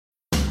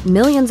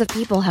Millions of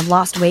people have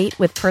lost weight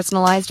with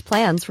personalized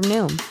plans from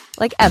Noom.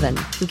 Like Evan,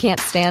 who can't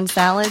stand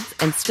salads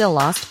and still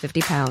lost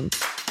 50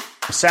 pounds.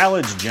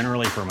 Salads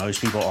generally for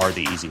most people are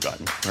the easy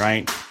button,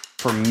 right?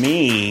 For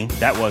me,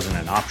 that wasn't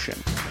an option.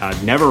 I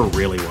never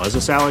really was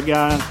a salad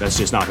guy. That's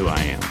just not who I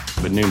am.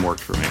 But Noom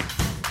worked for me.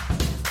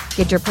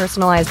 Get your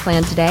personalized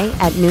plan today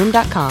at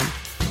Noom.com.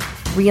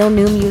 Real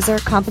Noom user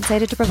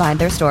compensated to provide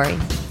their story.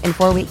 In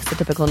 4 weeks, the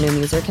typical Noom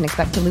user can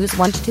expect to lose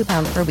 1 to 2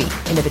 pounds per week.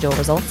 Individual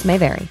results may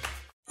vary.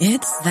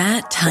 It's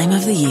that time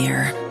of the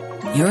year.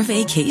 Your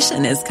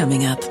vacation is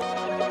coming up.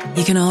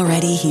 You can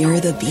already hear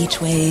the beach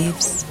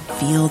waves,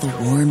 feel the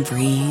warm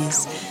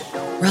breeze,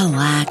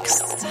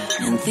 relax,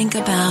 and think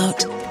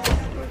about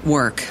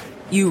work.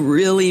 You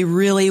really,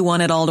 really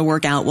want it all to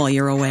work out while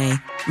you're away.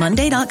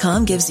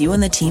 Monday.com gives you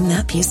and the team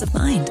that peace of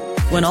mind.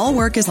 When all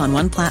work is on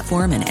one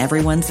platform and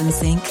everyone's in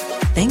sync,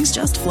 things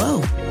just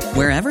flow.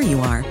 Wherever you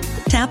are,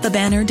 tap the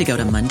banner to go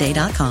to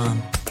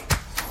Monday.com.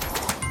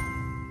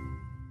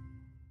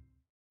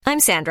 I'm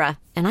Sandra,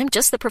 and I'm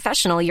just the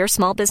professional your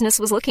small business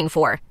was looking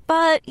for.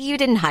 But you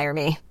didn't hire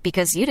me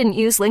because you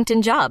didn't use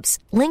LinkedIn Jobs.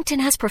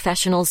 LinkedIn has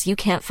professionals you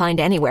can't find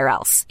anywhere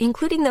else,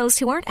 including those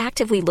who aren't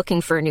actively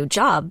looking for a new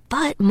job,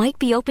 but might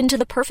be open to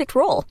the perfect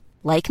role,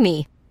 like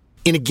me.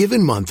 In a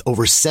given month,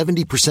 over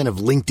 70%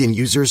 of LinkedIn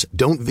users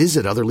don't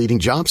visit other leading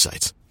job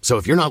sites. So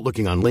if you're not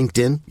looking on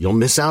LinkedIn, you'll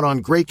miss out on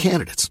great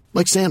candidates,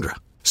 like Sandra.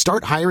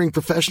 Start hiring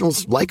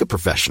professionals like a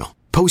professional.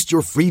 Post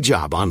your free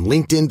job on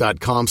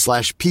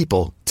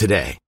linkedin.com/people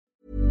today.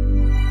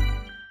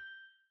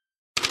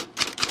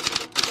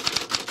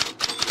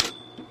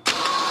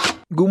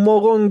 God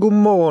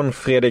morgon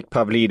Fredrik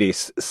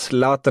Pavlidis.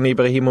 Zlatan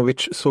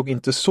Ibrahimovic såg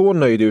inte så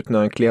nöjd ut när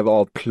han klev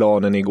av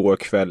planen igår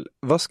kväll.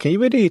 Vad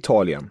skriver det i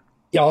Italien?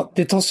 Ja,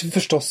 det tas ju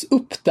förstås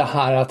upp det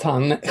här att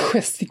han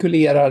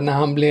gestikulerar när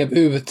han blev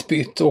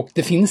utbytt, och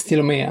det finns till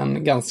och med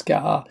en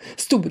ganska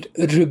stor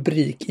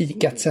rubrik i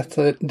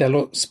Gazzetta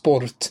dello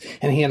Sport,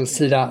 en hel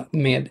sida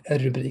med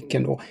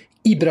rubriken då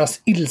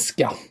Ibras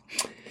ilska.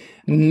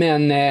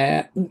 Men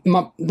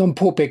de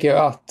påpekar ju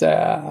att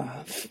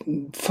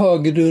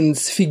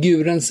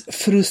förgrundsfigurens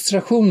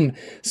frustration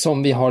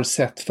som vi har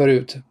sett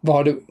förut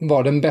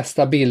var den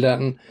bästa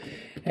bilden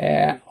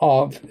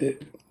av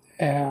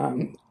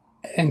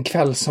en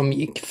kväll som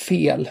gick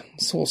fel.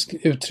 Så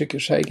uttrycker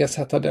sig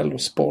Gazzetta dello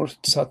Sport.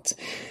 Så att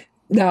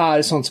det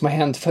är sånt som har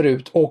hänt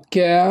förut. Och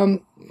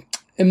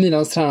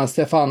Milans tränare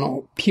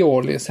Stefano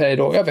Pioli säger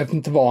då, jag vet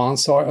inte vad han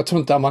sa, jag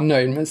tror inte han var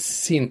nöjd med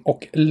sin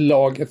och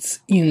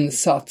lagets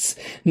insats.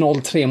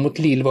 0-3 mot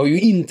Lille var ju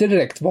inte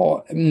direkt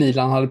vad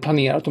Milan hade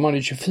planerat. De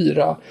hade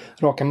 24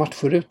 raka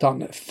matcher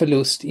utan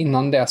förlust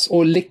innan dess.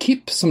 Och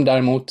L'Équipe som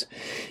däremot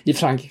i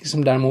Frankrike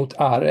som däremot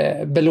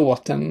är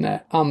belåten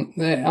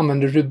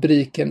använder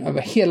rubriken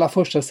över hela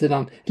första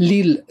sidan: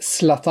 Lille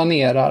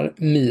slatanerar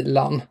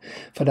Milan.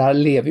 För där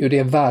lever ju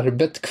det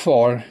verbet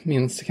kvar,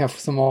 minst kanske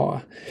som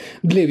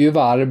blev ju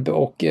verb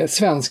och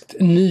svenskt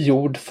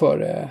nyord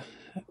för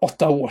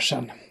 8 år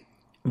sedan.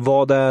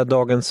 Vad är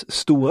dagens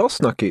stora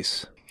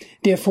snackis?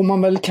 Det får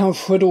man väl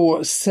kanske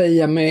då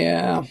säga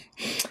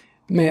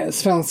med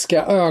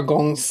svenska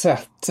ögon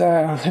sett,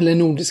 eller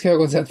nordiska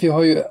ögon sett. Vi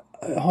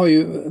har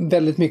ju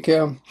väldigt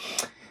mycket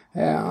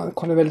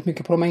kollar väldigt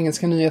mycket på de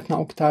engelska nyheterna,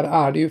 och där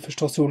är det ju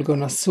förstås Ole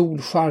Gunnar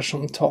Solskjær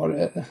som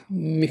tar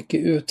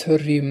mycket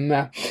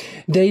utrymme.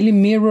 Daily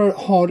Mirror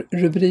har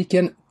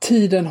rubriken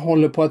 "Tiden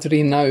håller på att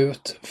rinna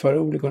ut för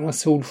Ole Gunnar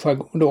Solskjær"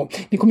 då.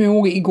 Ni kommer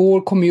ihåg,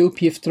 igår kom ju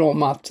uppgifter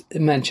om att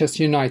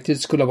Manchester United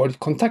skulle ha varit i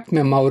kontakt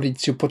med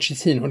Mauricio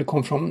Pochettino. Det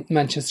kom från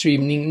Manchester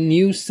Evening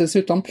News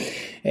dessutom.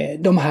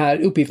 De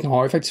här uppgifterna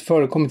har ju faktiskt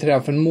förekommit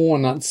redan för en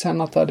månad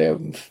sedan, att det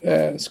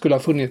skulle ha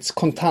funnits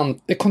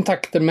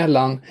kontakter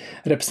mellan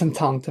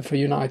representanter för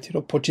United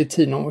och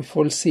Pochettino. Vi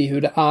får väl se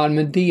hur det är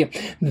med det.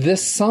 The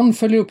Sun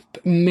följer upp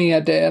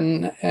med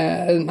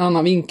en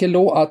annan vinkel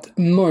då, att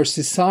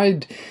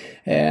Merseyside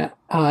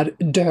är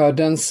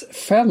dödens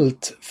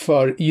fält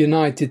för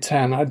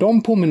United-tränare.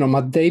 De påminner om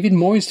att David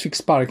Moyes fick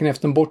sparken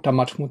efter en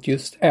bortamatch mot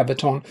just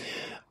Everton,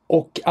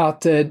 och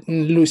att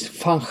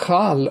Louis van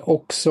Gaal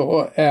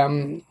också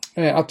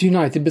att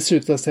United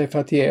beslutade sig för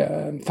att ge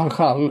van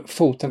Gaal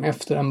foten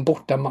efter en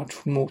bortamatch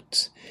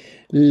mot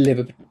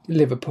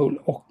Liverpool.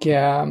 Och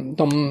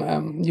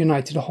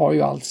United har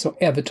ju alltså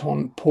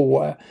Everton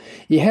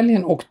i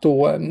helgen, och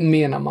då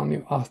menar man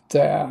ju att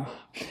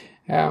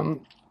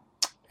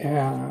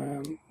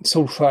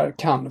Solskjær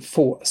kan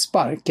få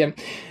sparken.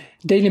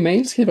 Daily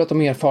Mail skriver att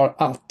de erfar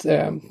att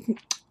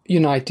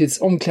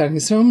Uniteds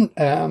omklädningsrum,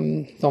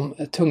 de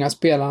tunga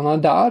spelarna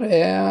där,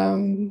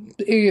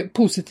 är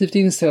positivt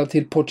inställda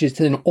till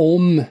Pochettino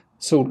om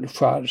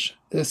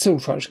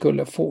Solskjær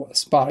skulle få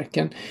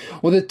sparken.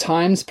 Och The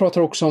Times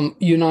pratar också om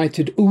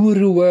United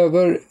oro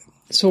över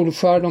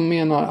Solskjær. De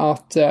menar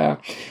att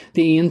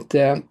det är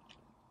inte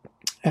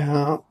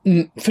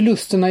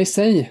förlusterna i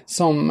sig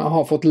som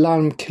har fått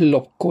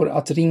larmklockor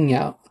att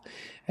ringa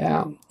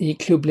i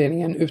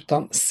klubbledningen,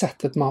 utan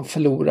sättet man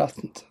förlorat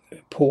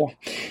på.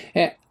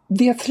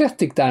 The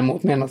Athletic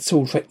däremot menar att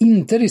Solskjaer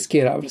inte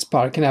riskerar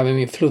sparken även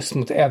vid förlust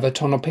mot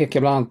Everton och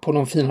pekar bland annat på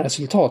de fina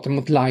resultaten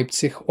mot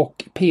Leipzig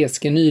och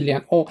PSG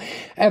nyligen. Och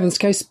även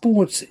Sky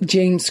Sports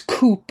James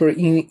Cooper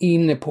är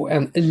inne på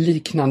en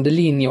liknande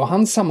linje och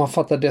han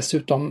sammanfattar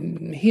dessutom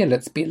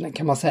helhetsbilden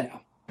kan man säga.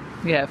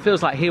 Yeah, it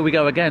feels like here we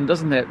go again,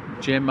 doesn't it,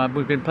 Jim?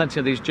 We've been plenty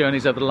of these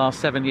journeys over the last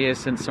 7 years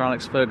since Sir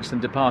Alex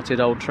Ferguson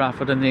departed Old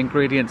Trafford, and the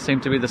ingredients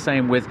seem to be the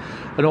same, with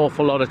an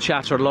awful lot of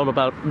chatter, a lot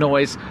about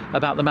noise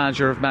about the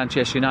manager of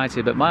Manchester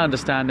United. But my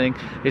understanding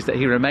is that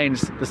he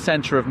remains the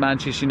centre of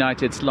Manchester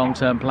United's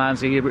long-term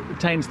plans. He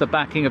retains the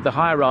backing of the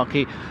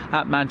hierarchy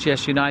at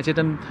Manchester United,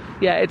 and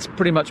yeah, it's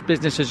pretty much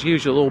business as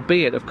usual,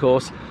 albeit, of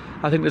course,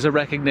 I think there's a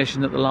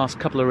recognition that the last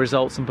couple of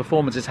results and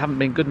performances haven't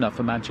been good enough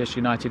for Manchester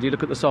United. You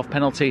look at the soft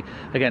penalty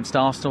against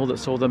Arsenal that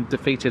saw them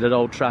defeated at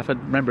Old Trafford.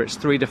 Remember, it's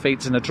 3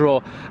 defeats and a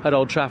draw at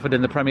Old Trafford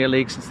in the Premier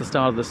League since the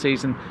start of the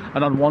season.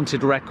 An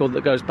unwanted record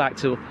that goes back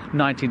to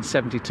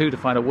 1972 to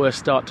find a worse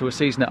start to a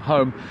season at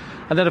home.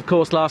 And then, of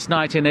course, last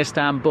night in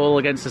Istanbul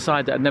against a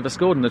side that had never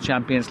scored in the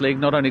Champions League,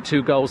 not only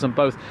 2 goals and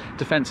both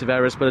defensive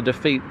errors, but a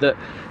defeat that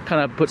kind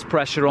of puts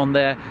pressure on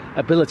their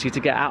ability to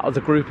get out of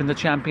the group in the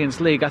Champions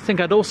League. I think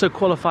I'd also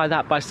qualify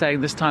that by saying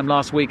this time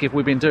last week, if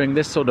we've been doing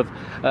this sort of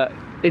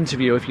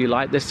interview, if you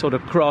like, this sort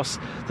of cross,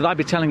 that I'd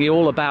be telling you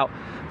all about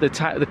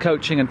the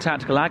coaching and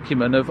tactical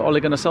acumen of Ole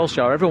Gunnar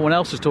Solskjaer. Everyone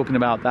else was talking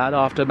about that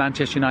after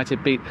Manchester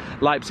United beat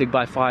Leipzig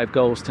by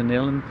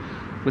 5-0. And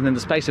within the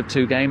space of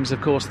 2 games,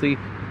 of course, the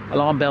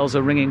alarm bells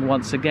are ringing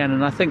once again.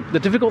 And I think the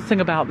difficult thing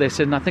about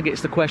this, and I think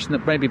it's the question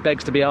that maybe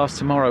begs to be asked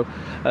tomorrow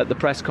at the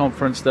press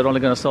conference that Ole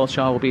Gunnar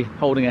Solskjaer will be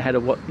holding ahead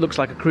of what looks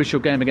like a crucial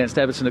game against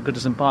Everton at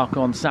Goodison Park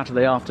on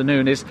Saturday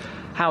afternoon, is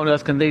how on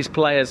earth can these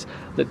players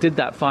that did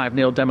that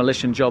 5-0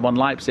 demolition job on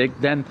Leipzig,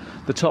 then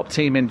the top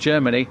team in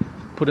Germany,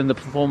 put in the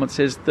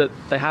performances that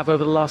they have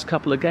over the last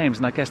couple of games?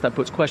 And I guess that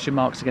puts question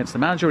marks against the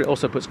manager. It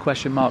also puts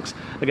question marks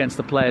against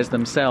the players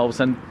themselves.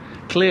 And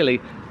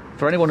clearly,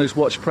 for anyone who's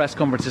watched press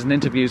conferences and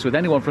interviews with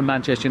anyone from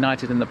Manchester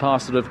United in the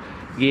past sort of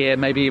year,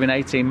 maybe even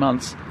 18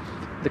 months,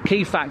 the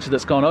key factor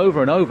that's gone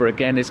over and over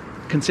again is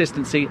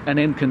consistency and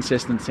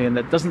inconsistency, and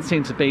there doesn't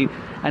seem to be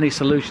any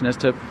solution as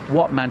to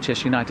what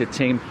Manchester United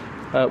team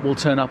will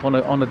turn up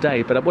on a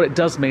day. But what it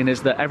does mean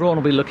is that everyone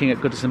will be looking at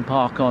Goodison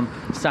Park on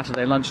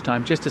Saturday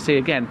lunchtime just to see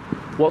again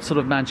what sort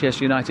of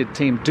Manchester United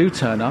team do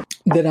turn up.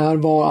 Det där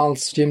var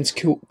alltså James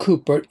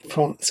Cooper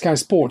från Sky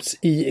Sports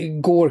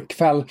igår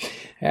kväll.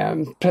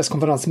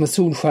 Presskonferens med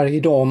Solskjaer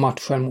idag och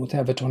matchen mot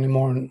Everton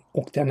imorgon.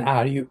 Och den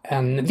är ju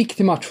en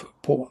viktig match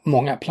på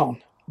många plan.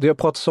 Det har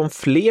pratats om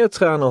fler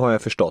tränare har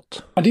jag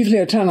förstått. Ja, det är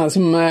fler tränare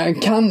som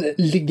kan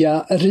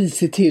ligga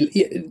risigt till.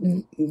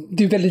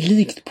 Det är väldigt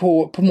likt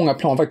på många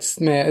plan faktiskt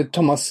med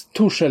Thomas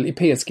Tuchel i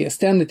PSG.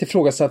 Ständigt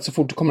ifrågasatt så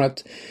fort det kommer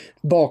ett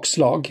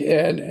bakslag.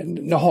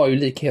 Det har ju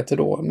likheter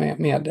då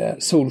med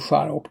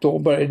Solskjaer och då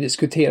börjar det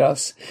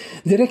diskuteras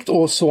direkt,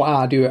 och så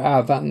är det ju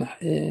även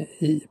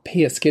i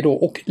PSG då.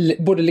 Och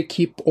både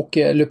L'Equipe och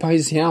Le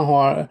Parisien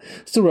har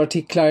stora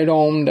artiklar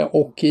idag om det,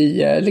 och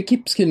i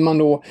L'Equipe skriver man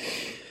då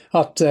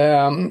att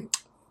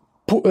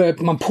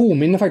man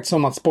påminner faktiskt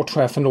om att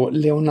sportchefen då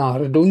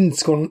Leonardo inte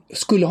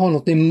skulle ha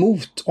något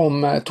emot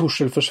om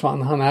Tuchel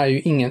försvann. Han är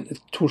ju ingen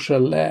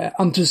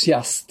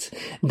Tuchel-entusiast.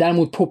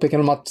 Däremot påpekar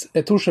de att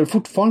Tuchel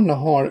fortfarande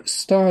har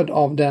stöd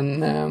av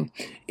den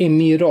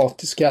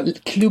emiratiska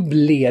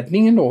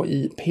klubbledningen då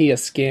i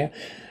PSG.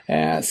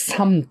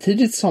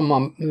 Samtidigt som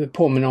man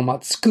påminner om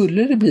att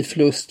skulle det bli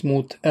förlust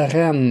mot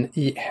Rennes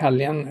i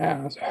helgen,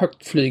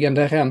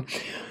 högtflygande Rennes,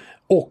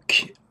 och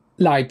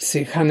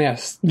Leipzig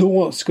härnäst,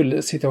 då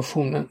skulle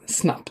situationen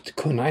snabbt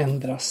kunna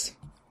ändras.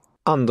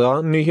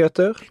 Andra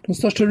nyheter? De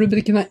största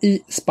rubrikerna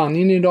i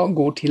Spanien idag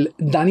går till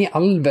Dani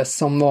Alves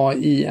som var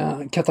i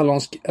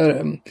katalansk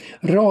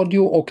radio,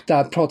 och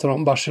där pratar de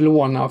om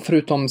Barcelona,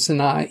 förutom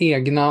sin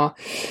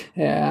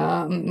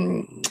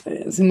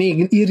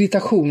egen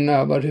irritation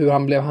över hur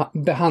han blev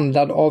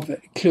behandlad av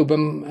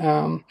klubben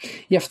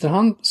i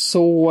efterhand,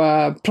 så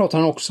pratar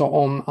han också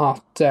om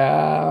att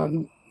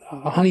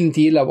han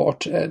inte gillar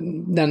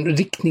den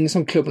riktning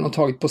som klubben har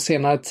tagit på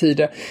senare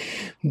tid.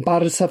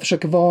 Barca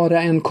försöker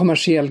vara en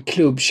kommersiell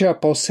klubb,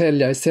 köpa och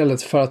sälja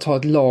istället för att ha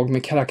ett lag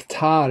med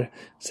karaktär,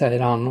 säger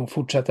han och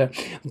fortsätter.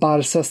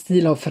 Barcas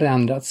stil har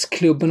förändrats,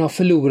 klubben har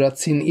förlorat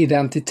sin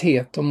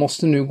identitet och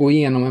måste nu gå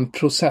igenom en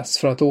process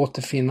för att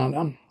återfinna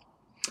den.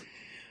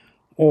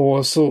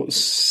 Och så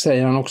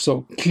säger han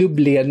också,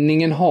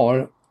 klubbledningen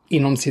har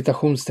inom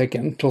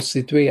citationstecken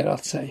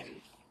prostituerat sig.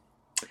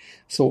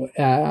 Så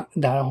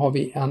där har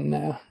vi en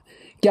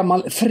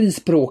gammal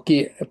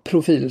frispråkig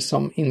profil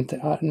som inte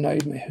är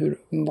nöjd med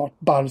vart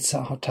Barca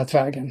har tagit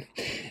vägen.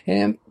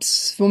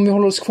 Om vi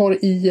håller oss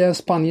kvar i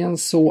Spanien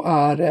så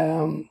är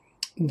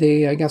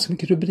Det är ganska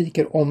mycket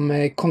rubriker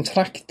om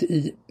kontrakt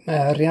i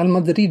Real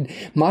Madrid.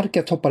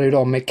 Marca toppar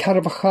idag med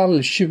Carvajal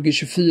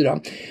 2024.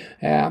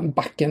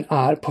 Backen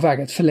är på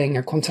väg att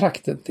förlänga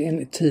kontraktet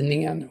enligt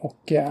tidningen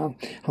och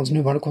hans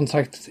nuvarande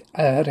kontrakt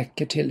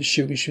räcker till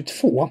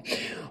 2022.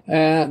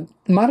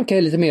 Marca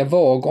är lite mer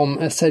vag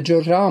om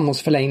Sergio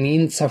Ramos förlängning,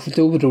 inte särskilt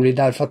orolig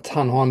därför att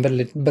han har en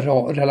väldigt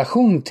bra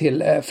relation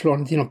till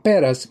Florentino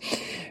Perez.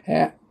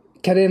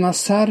 Cadena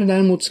Ser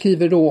däremot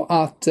skriver då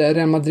att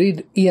Real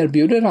Madrid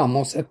erbjuder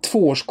Ramos ett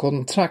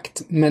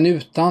 2-årskontrakt men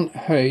utan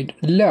höjd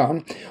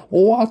lön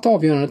och att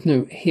avgörandet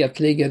nu helt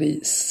ligger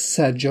i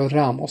Sergio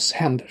Ramos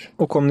händer.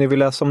 Och om ni vill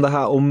läsa om det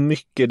här och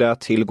mycket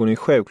därtill går ni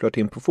självklart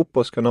in på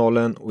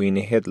Fotbollskanalen och in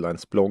i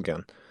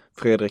Headlines-bloggen.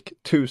 Fredrik,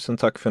 tusen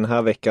tack för den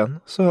här veckan,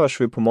 så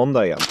hörs vi på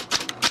måndag igen.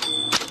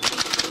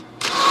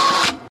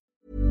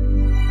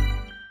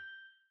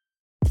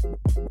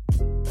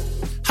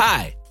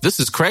 Hi, this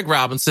is Craig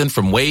Robinson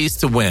from Ways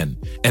to Win,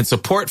 and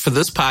support for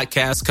this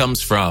podcast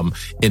comes from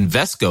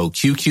Invesco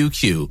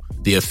QQQ,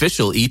 the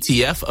official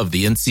ETF of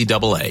the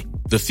NCAA.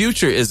 The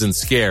future isn't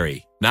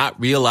scary. Not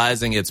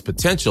realizing its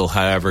potential,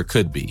 however,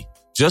 could be.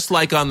 Just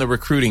like on the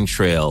recruiting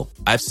trail,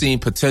 I've seen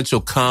potential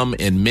come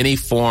in many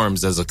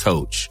forms as a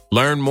coach.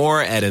 Learn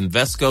more at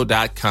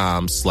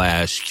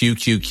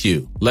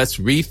Invesco.com/QQQ. Let's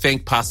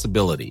rethink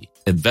possibility.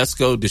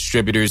 Invesco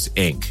Distributors,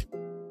 Inc.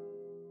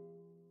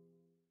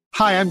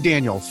 Hi, I'm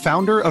Daniel,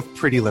 founder of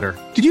Pretty Litter.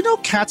 Did you know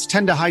cats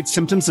tend to hide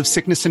symptoms of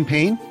sickness and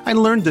pain? I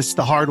learned this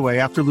the hard way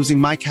after losing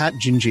my cat,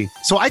 Gingy.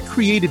 So I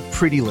created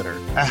Pretty Litter,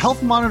 a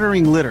health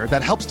monitoring litter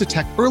that helps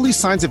detect early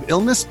signs of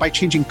illness by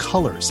changing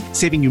colors,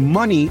 saving you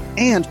money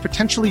and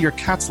potentially your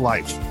cat's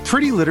life.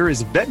 Pretty Litter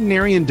is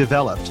veterinarian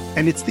developed,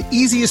 and it's the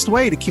easiest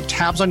way to keep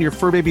tabs on your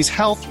fur baby's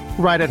health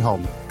right at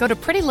home. Go to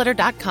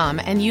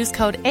prettylitter.com and use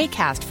code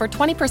ACAST for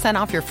 20%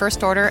 off your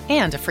first order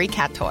and a free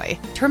cat toy.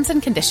 Terms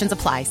and conditions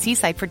apply. See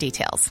site for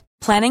details.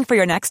 Planning for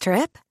your next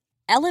trip?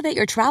 Elevate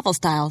your travel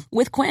style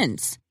with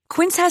Quince.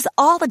 Quince has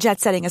all the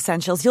jet-setting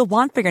essentials you'll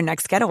want for your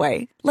next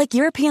getaway, like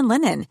European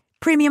linen,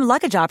 premium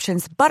luggage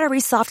options, buttery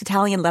soft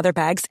Italian leather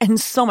bags,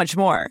 and so much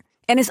more.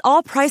 And is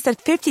all priced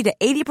at 50 to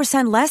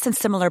 80% less than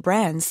similar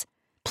brands.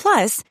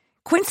 Plus,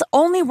 Quince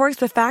only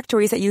works with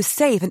factories that use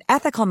safe and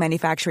ethical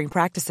manufacturing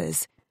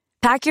practices.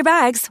 Pack your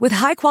bags with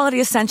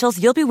high-quality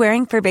essentials you'll be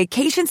wearing for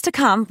vacations to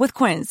come with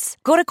Quince.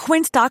 Go to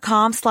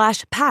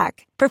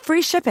quince.com/pack for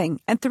free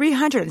shipping and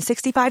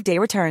 365-day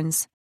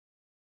returns.